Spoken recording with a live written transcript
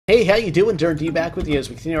Hey, how you doing? Darren D back with you as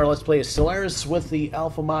we continue our Let's Play of Stellaris with the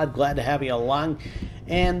Alphamod. Glad to have you along.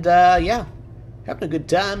 And, yeah, having a good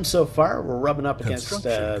time so far. We're rubbing up against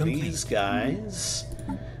these guys.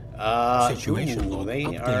 They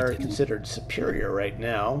are considered superior right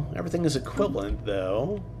now. Everything is equivalent,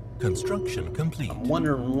 though. Construction complete. I'm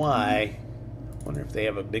wondering why. I wonder if they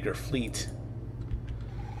have a bigger fleet.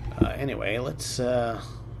 Anyway, let's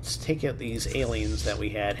take out these aliens that we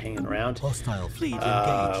had hanging around. Hostile fleet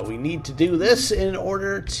engaged. We need to do this in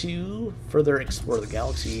order to further explore the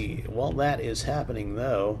galaxy. Well, that is happening,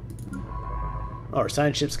 though. Oh, our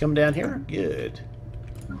science ship's come down here? Good.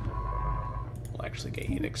 We'll actually get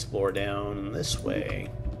you to explore down this way.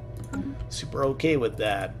 Super okay with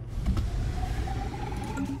that.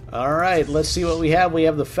 Alright, let's see what we have. We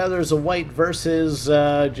have the Feathers of White versus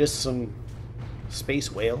just some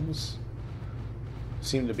space whales.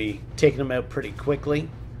 Seem to be taking them out pretty quickly.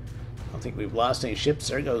 I don't think we've lost any ships.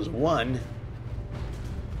 There goes one.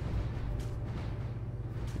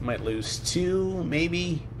 Might lose two,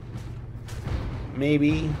 maybe.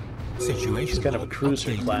 Maybe. Situation. It's kind of a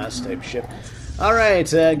cruiser class type ship. Alright,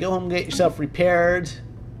 go home and get yourself repaired.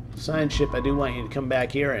 Science ship, I do want you to come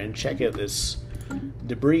back here and check out this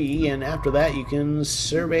debris, and after that you can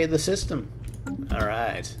survey the system.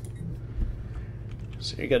 Alright.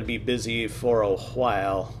 So you're going to be busy for a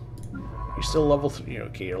while. You're still level 3.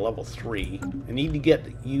 Okay, you're level 3. I need to get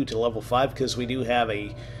you to level 5 because we do have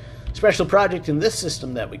a special project in this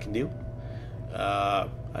system that we can do.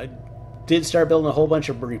 I did start building a whole bunch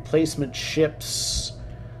of replacement ships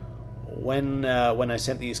when I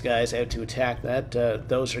sent these guys out to attack that.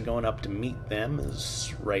 Those are going up to meet them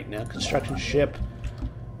as right now. Construction ship.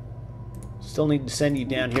 Still need to send you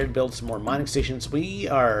down here to build some more mining stations. We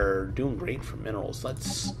are doing great for minerals.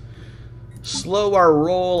 Let's slow our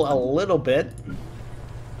roll a little bit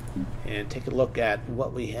and take a look at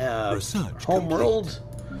what we have. Research Homeworld,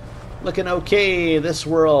 looking okay. This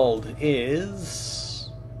world is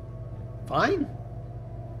fine.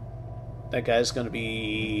 That guy's going to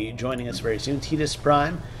be joining us very soon. Titus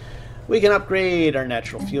Prime. We can upgrade our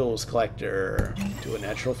natural fuels collector to a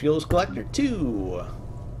natural fuels collector 2.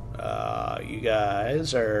 You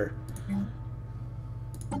guys are...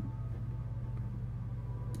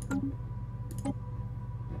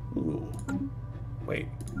 Ooh. Wait.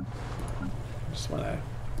 Just want to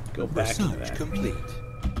go back to that. Complete.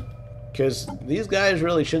 Because these guys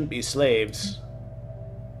really shouldn't be slaves.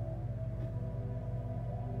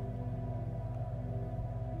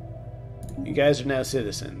 You guys are now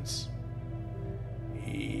citizens.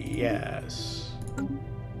 Yes.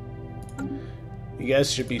 You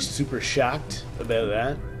guys should be super shocked about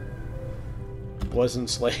that. Was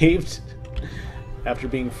enslaved after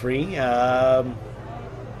being free.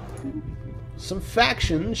 Some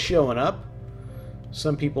factions showing up.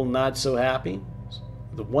 Some people not so happy.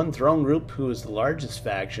 The One Throne Group, who is the largest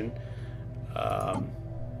faction,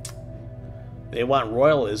 they want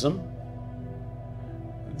royalism.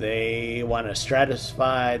 They want a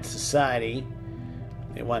stratified society.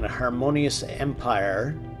 They want a harmonious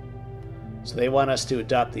empire. So they want us to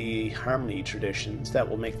adopt the harmony traditions. That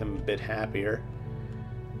will make them a bit happier.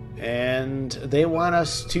 And they want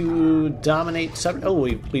us to dominate... Oh,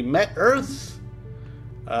 we met Earth!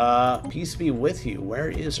 Peace be with you. Where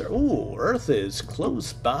is Earth? Ooh, Earth is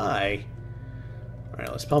close by. Alright,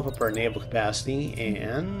 let's pump up our naval capacity,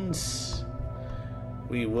 and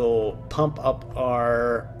we will pump up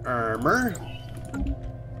our armor.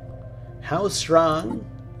 How strong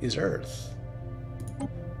is Earth?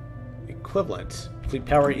 Equivalent. Fleet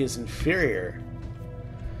power is inferior.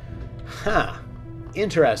 Huh.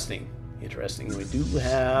 Interesting. Interesting. We do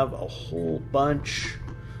have a whole bunch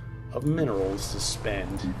of minerals to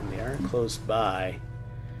spend, and they are close by.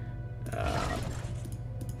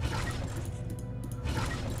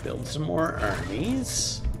 Build some more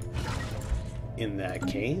armies. In that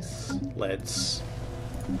case, let's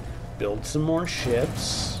build some more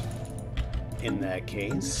ships. In that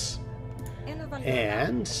case.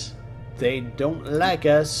 And they don't like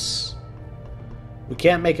us. We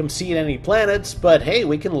can't make them see any planets, but hey,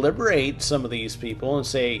 we can liberate some of these people and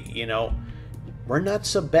say, you know, we're not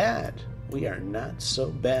so bad. We are not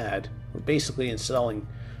so bad. We're basically installing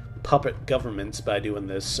puppet governments by doing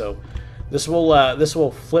this. So this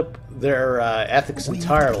will flip their ethics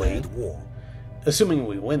entirely. Assuming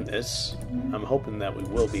we win this. I'm hoping that we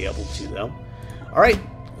will be able to, though. All right,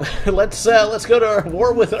 let's go to our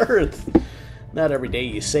war with Earth. Not every day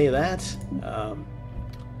you say that.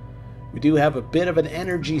 We do have a bit of an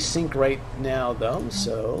energy sink right now, though,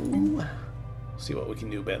 so see what we can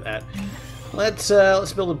do about that. Let's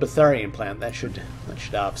build a Betharian plant. That should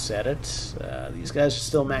offset it. These guys are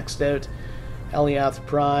still maxed out. Eliath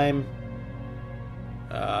Prime.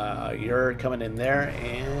 You're coming in there,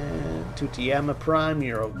 and Tutiyama Prime,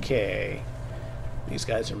 you're okay. These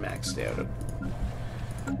guys are maxed out.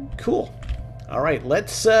 Cool. Alright,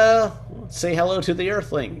 let's say hello to the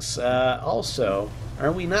Earthlings. Also,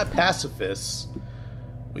 are we not pacifists?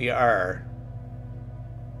 We are.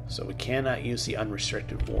 So we cannot use the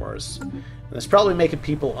unrestricted wars. And that's probably making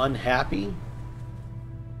people unhappy.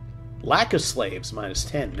 Lack of slaves,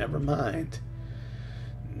 -10. Never mind.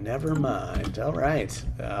 Never mind. Alright.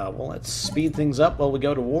 Well, let's speed things up while we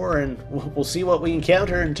go to war, and we'll see what we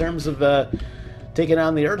encounter in terms of taking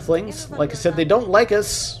on the Earthlings. Like I said, they don't like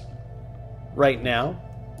us right now.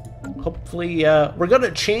 Hopefully, we're going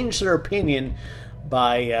to change their opinion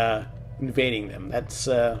by invading them. That's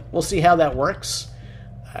we'll see how that works.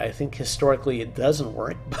 I think historically it doesn't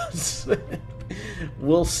work, but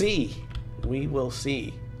we'll see. We will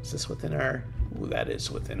see. Is this within our... Ooh, that is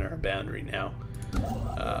within our boundary now.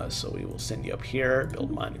 So we will send you up here,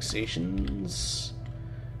 build mining stations.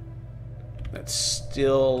 That's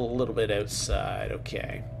still a little bit outside.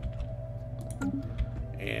 Okay.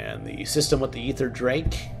 And the system with the Ether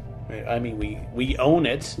Drake, I mean, we own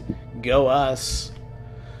it. Go us.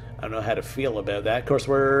 I don't know how to feel about that. Of course,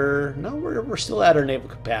 we're still at our naval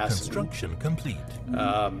capacity. Construction complete.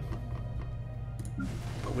 But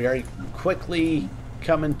we are quickly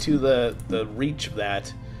coming to the reach of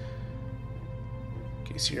that.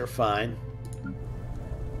 Okay, so you're fine.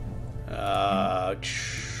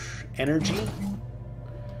 Energy.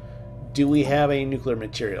 Do we have any nuclear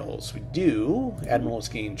materials? We do. Admirals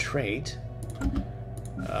gain trait.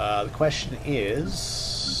 The question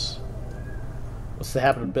is, what's the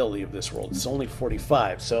habitability of this world? It's only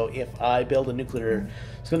 45. So if I build a nuclear,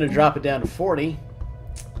 it's going to drop it down to 40.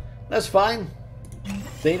 That's fine.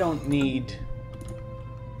 They don't need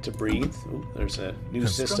to breathe. Ooh, there's a new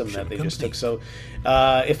system that they just took. So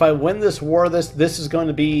if I win this war, this is going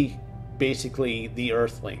to be basically the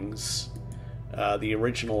Earthlings, the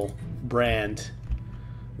original brand,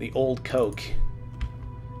 the old Coke.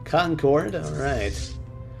 Concord, all right.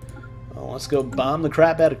 Well, let's go bomb the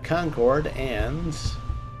crap out of Concord, and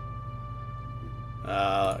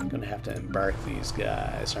I'm gonna have to embark these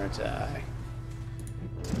guys, aren't I?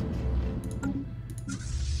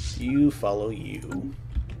 You follow you.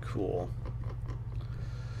 Cool.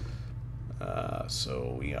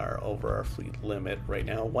 So we are over our fleet limit right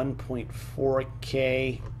now,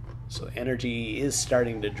 1.4K. So energy is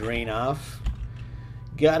starting to drain off.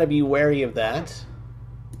 Gotta be wary of that.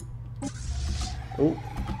 Oh,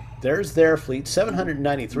 there's their fleet,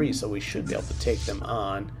 793, so we should be able to take them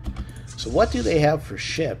on. So what do they have for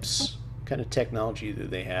ships? What kind of technology do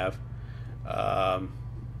they have?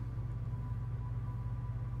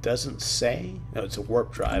 Doesn't say. No, it's a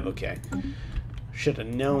warp drive. Okay, should have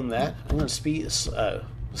known that. I'm going to speed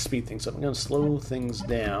things up. I'm going to slow things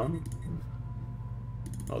down.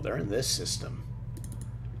 Oh, they're in this system.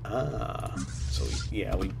 Ah, so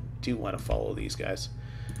yeah, we do want to follow these guys.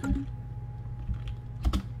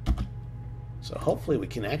 So hopefully we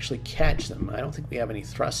can actually catch them. I don't think we have any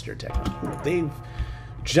thruster technology. They've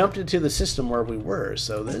jumped into the system where we were,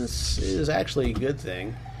 so this is actually a good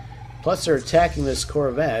thing. Plus they're attacking this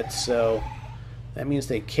Corvette, so that means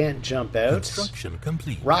they can't jump out. Construction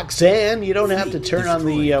complete. Roxanne, you don't have to turn on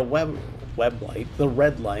the web light, the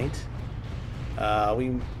red light.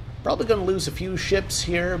 We're probably going to lose a few ships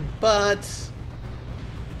here, but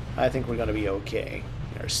I think we're going to be okay.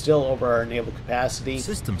 We're still over our naval capacity.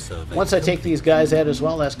 System survey. Once I take these guys out as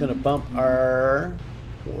well, that's going to bump our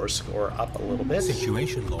war score up a little bit.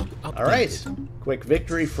 Situation log updated. All right, quick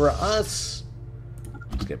victory for us.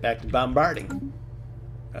 Let's get back to bombarding.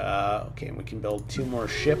 Okay, and we can build 2 more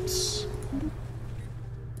ships.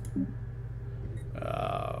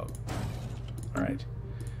 All right.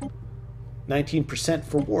 19%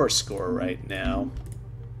 for war score right now.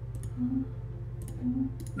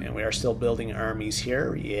 And we are still building armies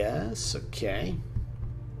here. Yes, okay.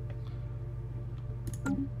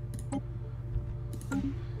 So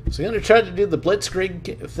I'm going to try to do the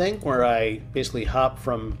Blitzkrieg thing, where I basically hop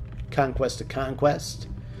from conquest to conquest.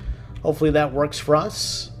 Hopefully that works for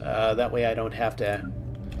us. That way I don't have to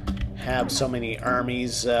have so many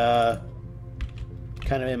armies kind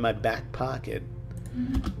of in my back pocket.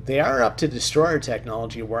 They are up to destroyer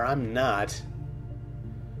technology, where I'm not.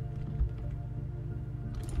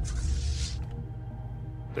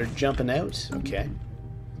 They're jumping out? Okay.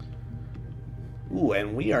 Ooh,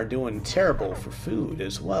 and we are doing terrible for food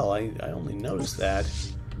as well. I only noticed that.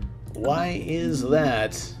 Why is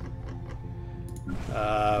that?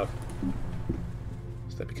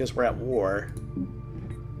 Is that because we're at war?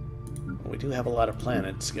 Well, we do have a lot of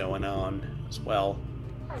planets going on as well.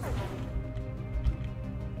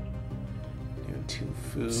 Doing 2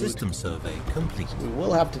 food. System survey complete. We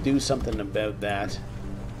will have to do something about that.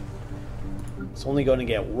 It's only going to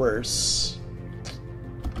get worse.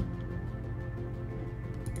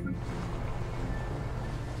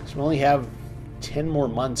 So we only have 10 more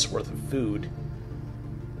months worth of food.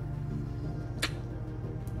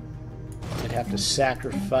 I'd have to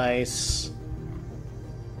sacrifice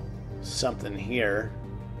something here.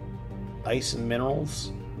 Ice and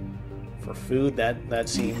minerals for food. That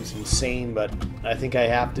seems insane, but I think I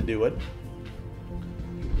have to do it.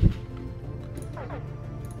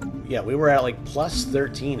 Yeah, we were at like plus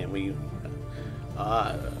 13 and we...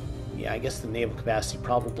 yeah, I guess the naval capacity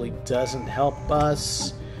probably doesn't help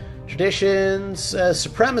us. Traditions,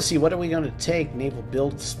 supremacy, what are we going to take? Naval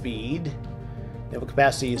build speed. Naval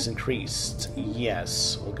capacity is increased.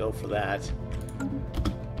 Yes, we'll go for that.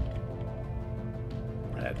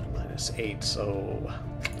 We're at -8, so...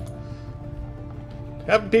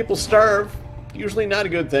 having people starve, usually not a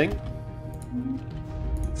good thing.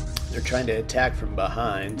 They're trying to attack from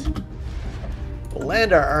behind. We'll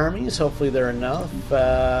land our armies, hopefully they're enough.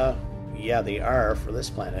 Yeah, they are for this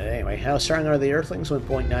planet. Anyway, how strong are the Earthlings?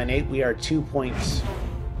 1.98. We are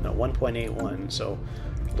 1.81, so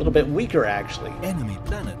a little bit weaker, actually. Enemy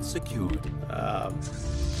planet secured.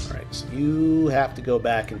 Alright, so you have to go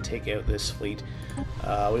back and take out this fleet.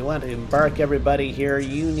 We want to embark everybody here.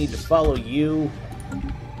 You need to follow you.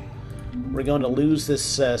 We're going to lose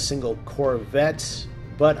this single Corvette,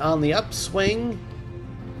 but on the upswing...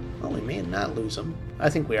 well, we may not lose them.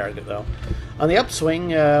 I think we are, though. On the upswing,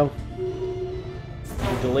 we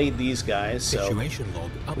delayed these guys, so Situation log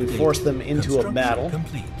we updated. forced them into a battle,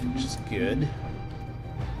 Complete. which is good.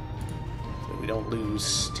 So we don't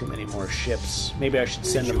lose too many more ships. Maybe I should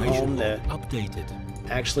send them home to Updated.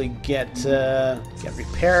 actually get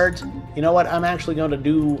repaired. You know what? I'm actually going to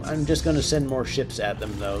do... I'm just going to send more ships at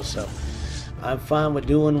them, though, so I'm fine with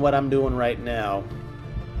doing what I'm doing right now.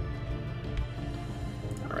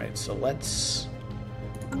 Alright, so let's...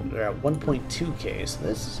 we're at 1.2k, so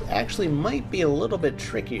this actually might be a little bit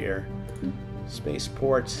trickier.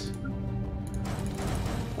 Spaceport.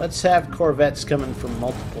 Let's have corvettes coming from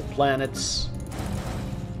multiple planets.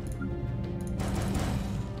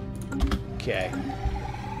 Okay.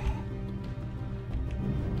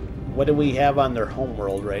 What do we have on their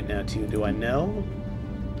homeworld right now, too? Do I know?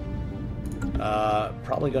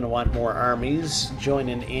 Probably going to want more armies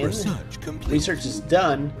joining in. Research complete. Research is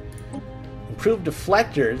done. Improved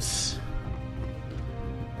deflectors.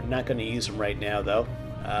 We're not going to use them right now, though.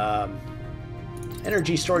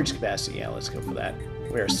 Energy storage capacity. Yeah, let's go for that.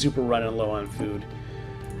 We are super running low on food.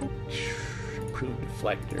 Improved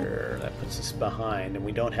deflector. That puts us behind, and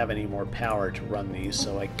we don't have any more power to run these,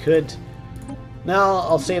 so I could... no,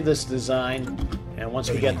 I'll save this design, and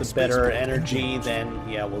once we get the better energy, then,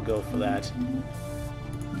 yeah, we'll go for that.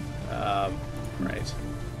 Right.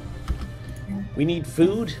 We need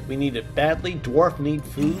food. We need it badly. Dwarf need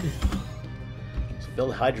food. So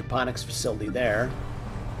build a hydroponics facility there.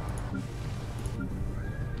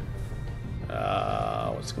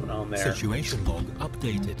 What's going on there? Situation log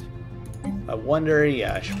updated. I wonder,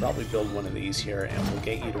 yeah, I should probably build one of these here, and we'll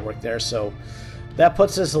get you to work there. So that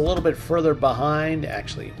puts us a little bit further behind.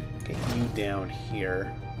 Actually, get you down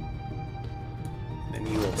here. And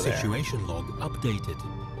then you over there. Situation log updated.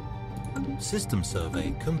 System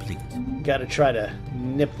survey complete. Got to try to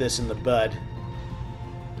nip this in the bud,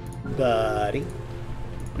 buddy.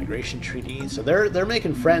 Migration treaty. So they're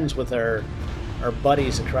making friends with our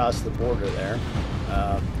buddies across the border there.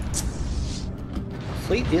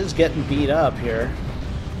 Fleet is getting beat up here,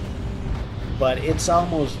 but it's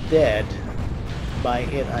almost dead. By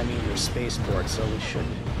it, I mean their spaceport. So we should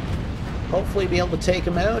hopefully be able to take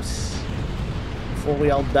them out before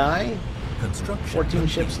we all die. Construction 14 complete.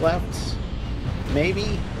 ships left.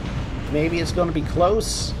 Maybe it's going to be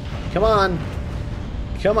close. Come on.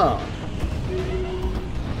 Come on.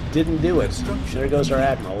 Didn't do it. There goes our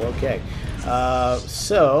admiral. Okay.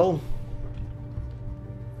 So,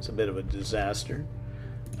 it's a bit of a disaster.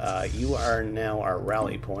 You are now our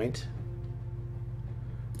rally point.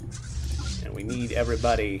 And we need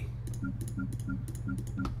everybody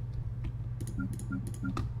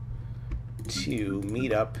to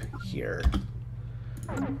meet up here.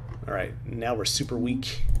 Alright, now we're super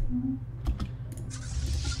weak.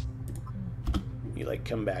 You, like,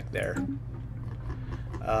 come back there.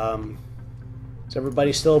 Is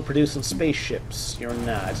everybody still producing spaceships? You're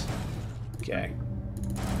not. Okay.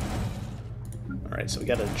 Alright, so we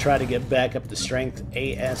gotta try to get back up to strength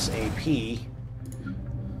ASAP.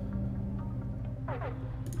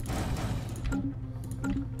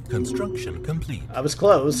 Construction complete. I was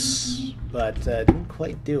close, but didn't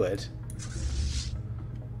quite do it.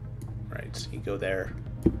 Right, so you go there.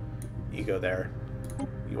 You go there.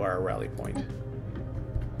 You are a rally point.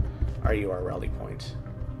 Are you our rally point?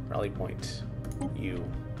 Rally point. You.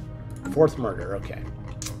 Fourth murder, okay.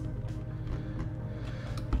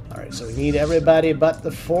 Alright, so we need everybody but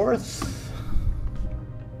the fourth.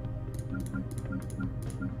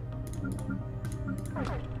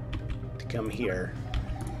 To come here.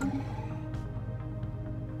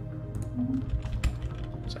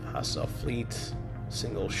 It's a hostile fleet.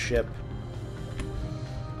 Single ship.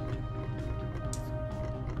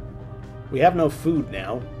 We have no food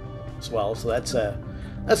now as well, so that's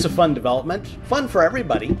a fun development. Fun for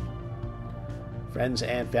everybody. Friends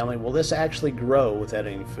and family. Will this actually grow without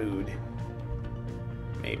any food?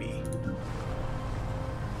 Maybe.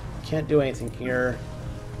 Can't do anything here.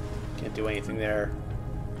 Can't do anything there.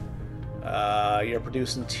 You're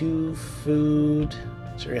producing 2 food,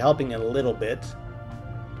 so you're helping a little bit.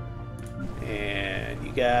 And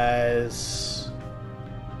you guys...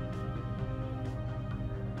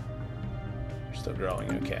 you're still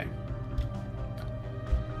growing, okay.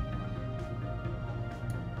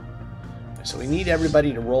 So we need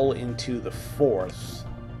everybody to roll into the fourth.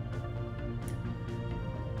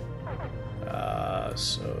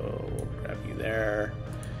 So we'll grab you there.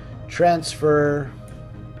 Transfer.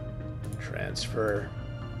 Transfer.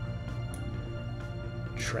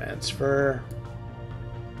 Transfer.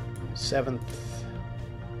 7th.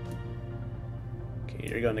 Okay,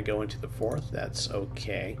 you're going to go into the 4th. That's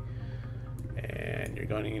okay. And you're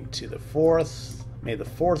going into the 4th. May the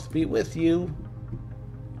 4th be with you.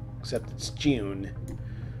 Except it's June.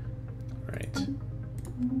 Right.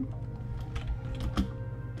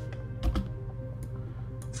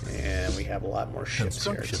 And we have a lot more ships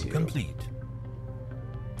here too. Complete.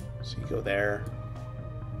 So you go there.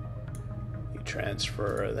 You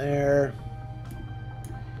transfer there.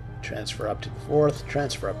 Transfer up to the 4th.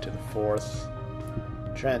 Transfer up to the 4th.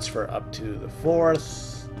 Transfer up to the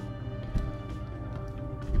 4th.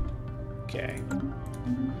 Okay.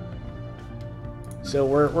 So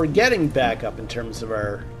we're getting back up in terms of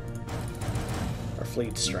our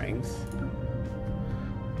fleet strength.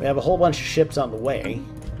 We have a whole bunch of ships on the way.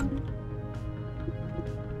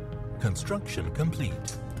 Construction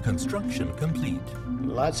complete. Construction complete.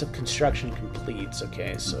 Lots of construction completes.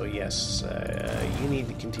 Okay, so yes, you need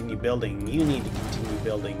to continue building. You need to continue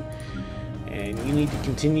building. And you need to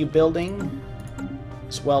continue building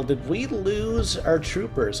as well. Did we lose our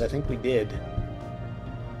troopers? I think we did.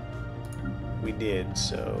 We did,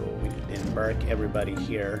 so we need to embark everybody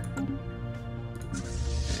here. And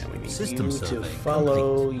we need System you to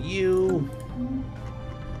follow complete. You.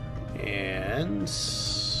 And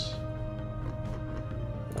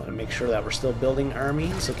I want to make sure that we're still building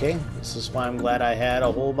armies, okay? This is why I'm glad I had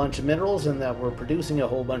a whole bunch of minerals and that we're producing a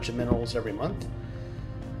whole bunch of minerals every month.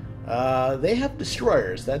 They have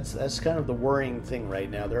destroyers. That's kind of the worrying thing right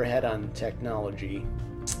now. They're ahead on technology.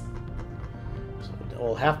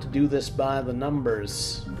 We'll have to do this by the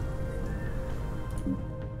numbers.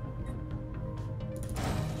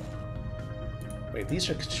 Wait, these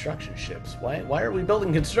are construction ships. Why are we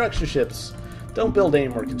building construction ships? Don't build any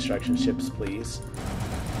more construction ships, please.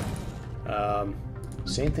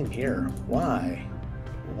 Same thing here. Why?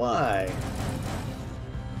 Why?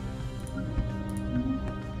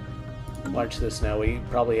 Watch this now. We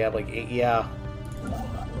probably have like 8. Yeah.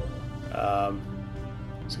 So I'm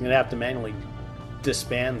gonna have to manually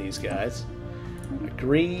disband these guys.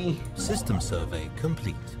 Agree. System survey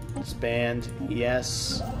complete. Disband,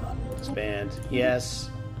 yes. Disband,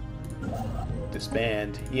 yes.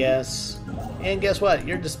 Disband, yes. And guess what?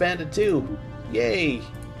 You're disbanded too. Yay!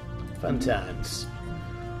 Fun times.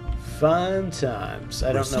 Fun times.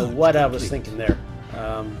 I don't know what I was thinking there.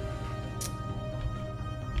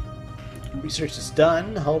 Research is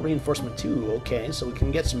done. Hull reinforcement 2. Okay, so we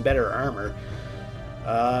can get some better armor.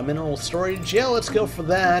 Mineral storage, yeah, let's go for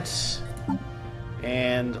that.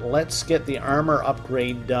 And let's get the armor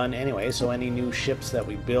upgrade done anyway, so any new ships that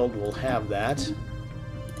we build will have that.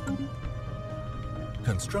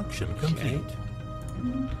 Construction complete.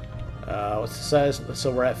 Okay. What's the size? So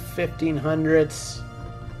we're at 1,500.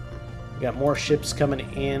 We got more ships coming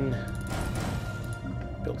in.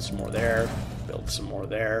 Build some more there. Build some more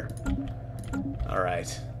there.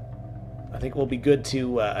 Alright. I think we'll be good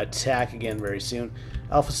to attack again very soon.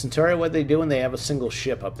 Alpha Centauri, what are they doing? They have a single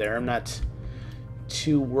ship up there. I'm not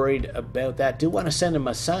too worried about that. Do want to send them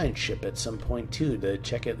a science ship at some point too to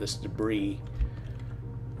check out this debris.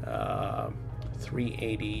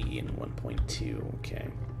 380 and 1.2. Okay.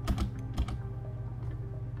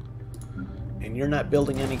 And you're not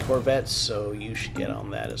building any Corvettes, so you should get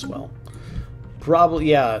on that as well. Probably,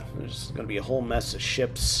 yeah, there's going to be a whole mess of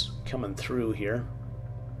ships coming through here.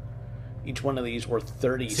 Each one of these worth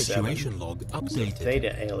 37. Situation log updated.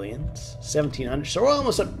 Theta aliens. 1,700. So we're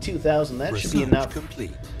almost up to 2,000. That should be enough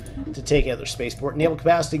complete. to take out their spaceport. Naval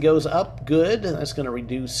capacity goes up. Good. That's going to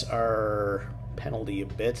reduce our penalty a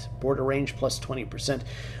bit. Border range plus 20%.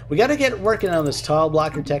 We got to get working on this tile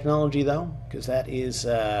blocker technology, though, because that is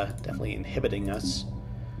definitely inhibiting us.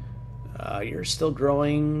 You're still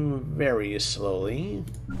growing very slowly.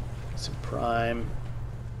 Some prime.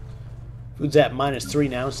 Food's at -3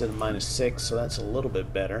 now instead of -6, so that's a little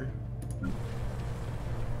bit better.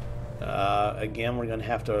 Again, we're going to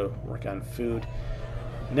have to work on food.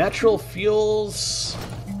 Natural fuels,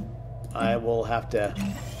 I will have to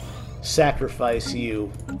sacrifice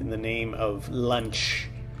you in the name of Lunchables.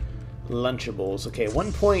 Okay,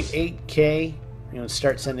 1.8k. I'm going to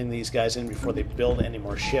start sending these guys in before they build any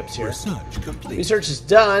more ships here. Research complete. Research is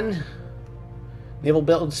done. Naval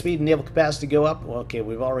build speed and naval capacity go up. Well, okay,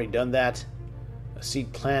 we've already done that. A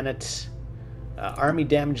seed planet. Army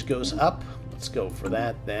damage goes up. Let's go for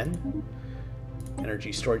that then.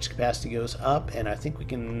 Energy storage capacity goes up, and I think we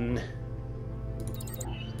can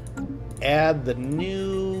add the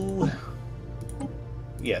new...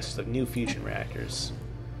 Yes, the new fusion reactors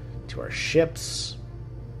to our ships.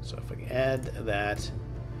 So if I can add that,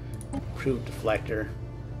 improved deflector.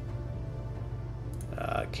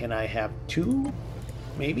 Can I have 2?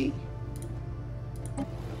 Maybe?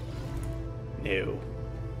 No.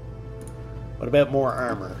 What about more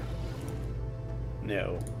armor?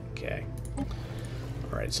 No. Okay.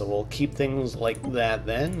 Alright, so we'll keep things like that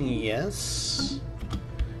then. Yes.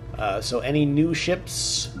 So any new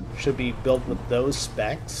ships should be built with those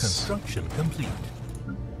specs. Construction complete.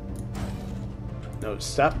 No,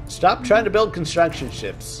 stop trying to build construction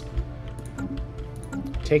ships.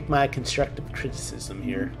 Take my constructive criticism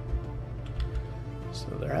here. So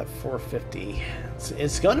they're at 450.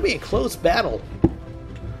 It's going to be a close battle.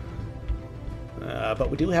 But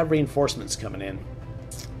we do have reinforcements coming in.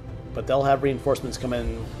 But they'll have reinforcements come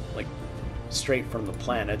in like straight from the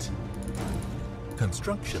planet.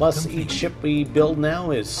 Construction Plus complete. each ship we build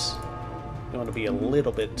now is going to be a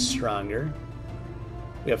little bit stronger.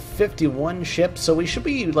 We have 51 ships, so we should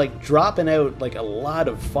be like dropping out like a lot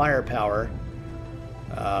of firepower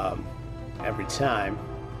every time.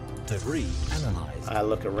 Debris analyzed. I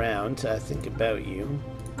look around, I think about you.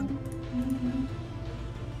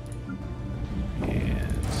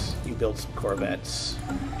 And you build some Corvettes.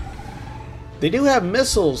 They do have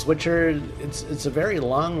missiles, which are it's a very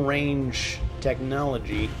long-range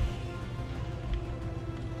technology.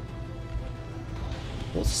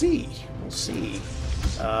 We'll see. We'll see.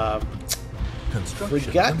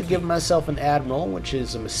 Forgot to give myself an admiral, which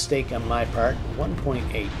is a mistake on my part.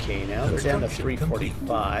 1.8k now. They're down to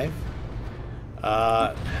 345.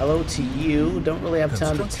 Hello to you. Don't really have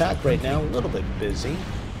time to talk right now. A little bit busy.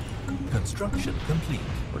 Construction complete.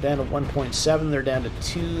 We're down to 1.7. They're down to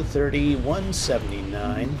 230,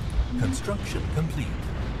 179. Construction complete.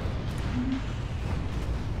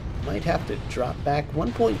 Might have to drop back.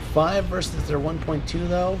 1.5 versus their 1.2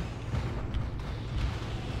 though.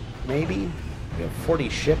 Maybe. We have 40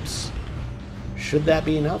 ships. Should that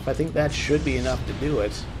be enough? I think that should be enough to do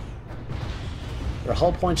it. Their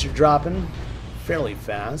hull points are dropping fairly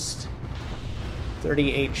fast.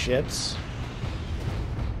 38 ships.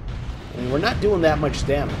 And we're not doing that much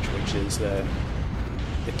damage, which is the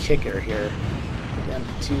kicker here. We're down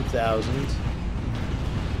to 2,000.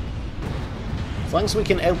 As long as we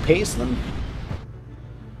can outpace them.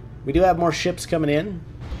 We do have more ships coming in.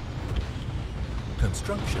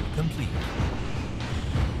 Construction complete.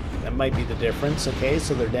 That might be the difference. Okay,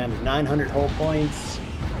 so they're down to 900 hull points.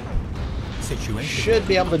 Situation Should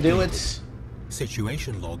be able to do it.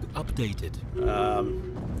 Situation log updated.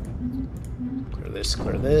 Clear this,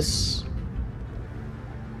 clear this.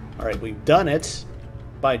 Alright, we've done it.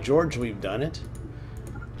 By George, we've done it.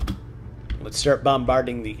 Let's start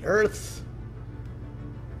bombarding the Earth.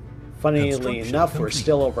 Funnily enough, we're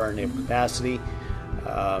still over our naval capacity.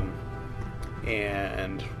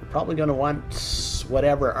 And we're probably going to want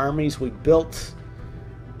whatever armies we built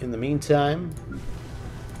in the meantime.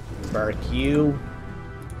 Embark you.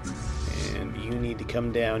 And you need to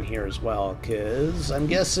come down here as well, because I'm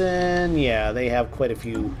guessing, yeah, they have quite a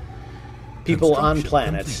few people on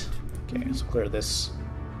planet. Okay, so clear this.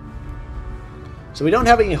 So we don't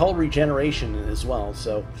have any hull regeneration as well,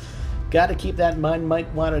 so got to keep that in mind.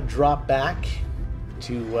 Might want to drop back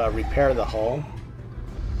to repair the hull.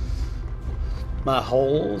 My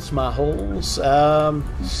holes,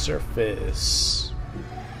 surface.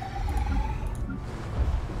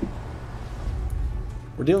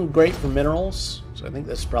 We're doing great for minerals, so I think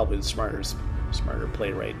that's probably the smarter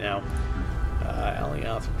play right now.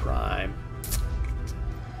 Alioth Prime.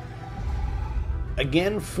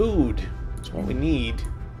 Again, food is what we need.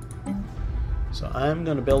 So I'm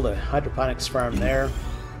going to build a hydroponics farm there.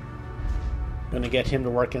 I'm going to get him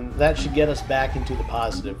to work in. That should get us back into the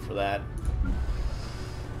positive for that.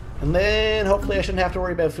 And then hopefully I shouldn't have to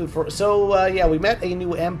worry about food for... So, yeah, we met a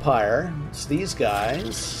new empire. It's these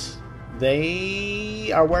guys.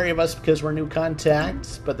 They are wary of us because we're new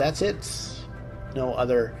contacts, but that's it. No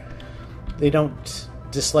other... They don't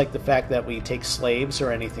dislike the fact that we take slaves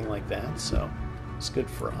or anything like that, so it's good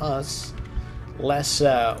for us. Less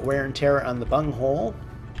wear and tear on the bunghole.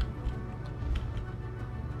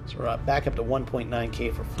 So we're back up to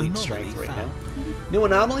 1.9k for fleet strength right now. New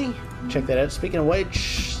anomaly? Check that out. Speaking of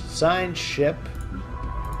which, sign ship.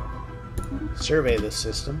 Survey this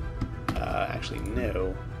system. Actually,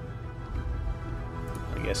 no.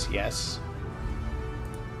 I guess yes.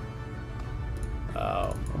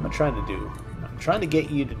 What am I trying to do? I'm trying to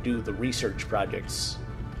get you to do the research projects.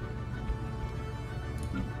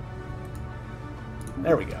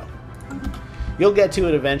 There we go. You'll get to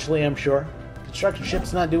it eventually, I'm sure. Construction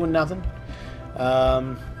ship's not doing nothing.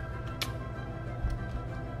 I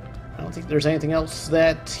don't think there's anything else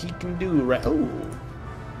that he can do right. Oh,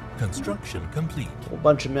 Construction complete. a whole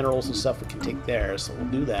bunch of minerals and stuff we can take there, so we'll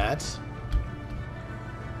do that.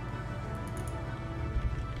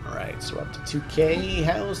 Alright, so we're up to 2k.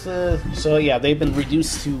 How's the... So yeah, they've been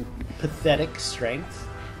reduced to pathetic strength.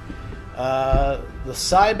 The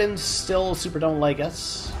Cybins still super don't like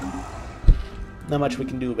us. Not much we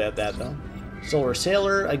can do about that, though. Solar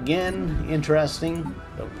Sailor, again, interesting.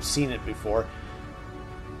 I've seen it before.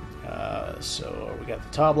 So we got the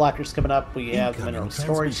tile blockers coming up. We have the mineral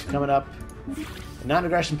storage coming up.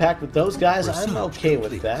 Non-aggression pact with those guys, I'm okay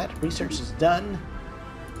with that. Research is done.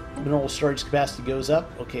 Mineral storage capacity goes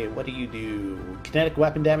up. Okay, what do you do? Kinetic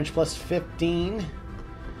weapon damage plus 15.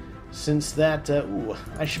 Since that... ooh,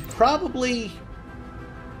 I should probably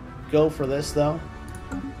go for this, though.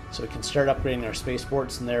 So we can start upgrading our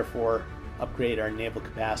spaceports and therefore upgrade our naval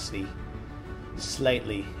capacity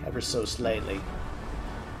slightly, ever so slightly.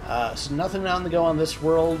 So nothing on the go on this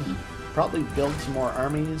world. Probably build some more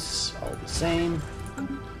armies, all the same.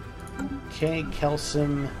 Okay,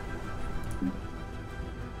 Kelsim.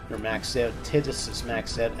 You're maxed out. Tidus is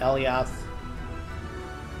maxed out. Alioth.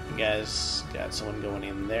 You guys got someone going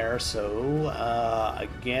in there. So,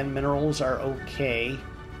 again, minerals are okay.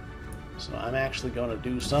 So I'm actually going to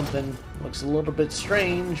do something. Looks a little bit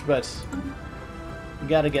strange, but we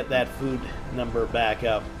got to get that food number back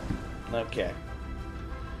up. Okay.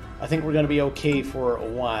 I think we're going to be okay for a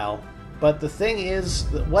while. But the thing is,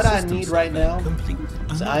 that what I need right now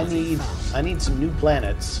is I need some new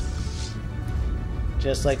planets.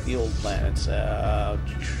 Just like the old planets. What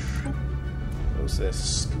was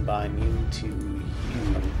this? Combine you to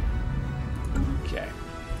you. Okay.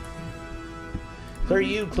 Clear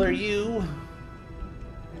you, clear you.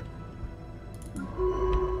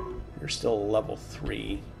 You're still level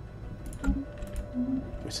 3.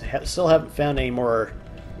 We still haven't found any more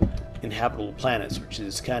inhabitable planets, which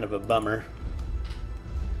is kind of a bummer.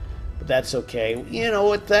 But that's okay. You know,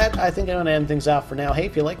 with that, I think I'm going to end things off for now. Hey,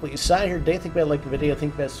 if you like what you saw here today, think about liking the video,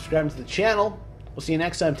 think about subscribing to the channel. We'll see you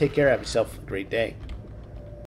next time. Take care. Have yourself a great day.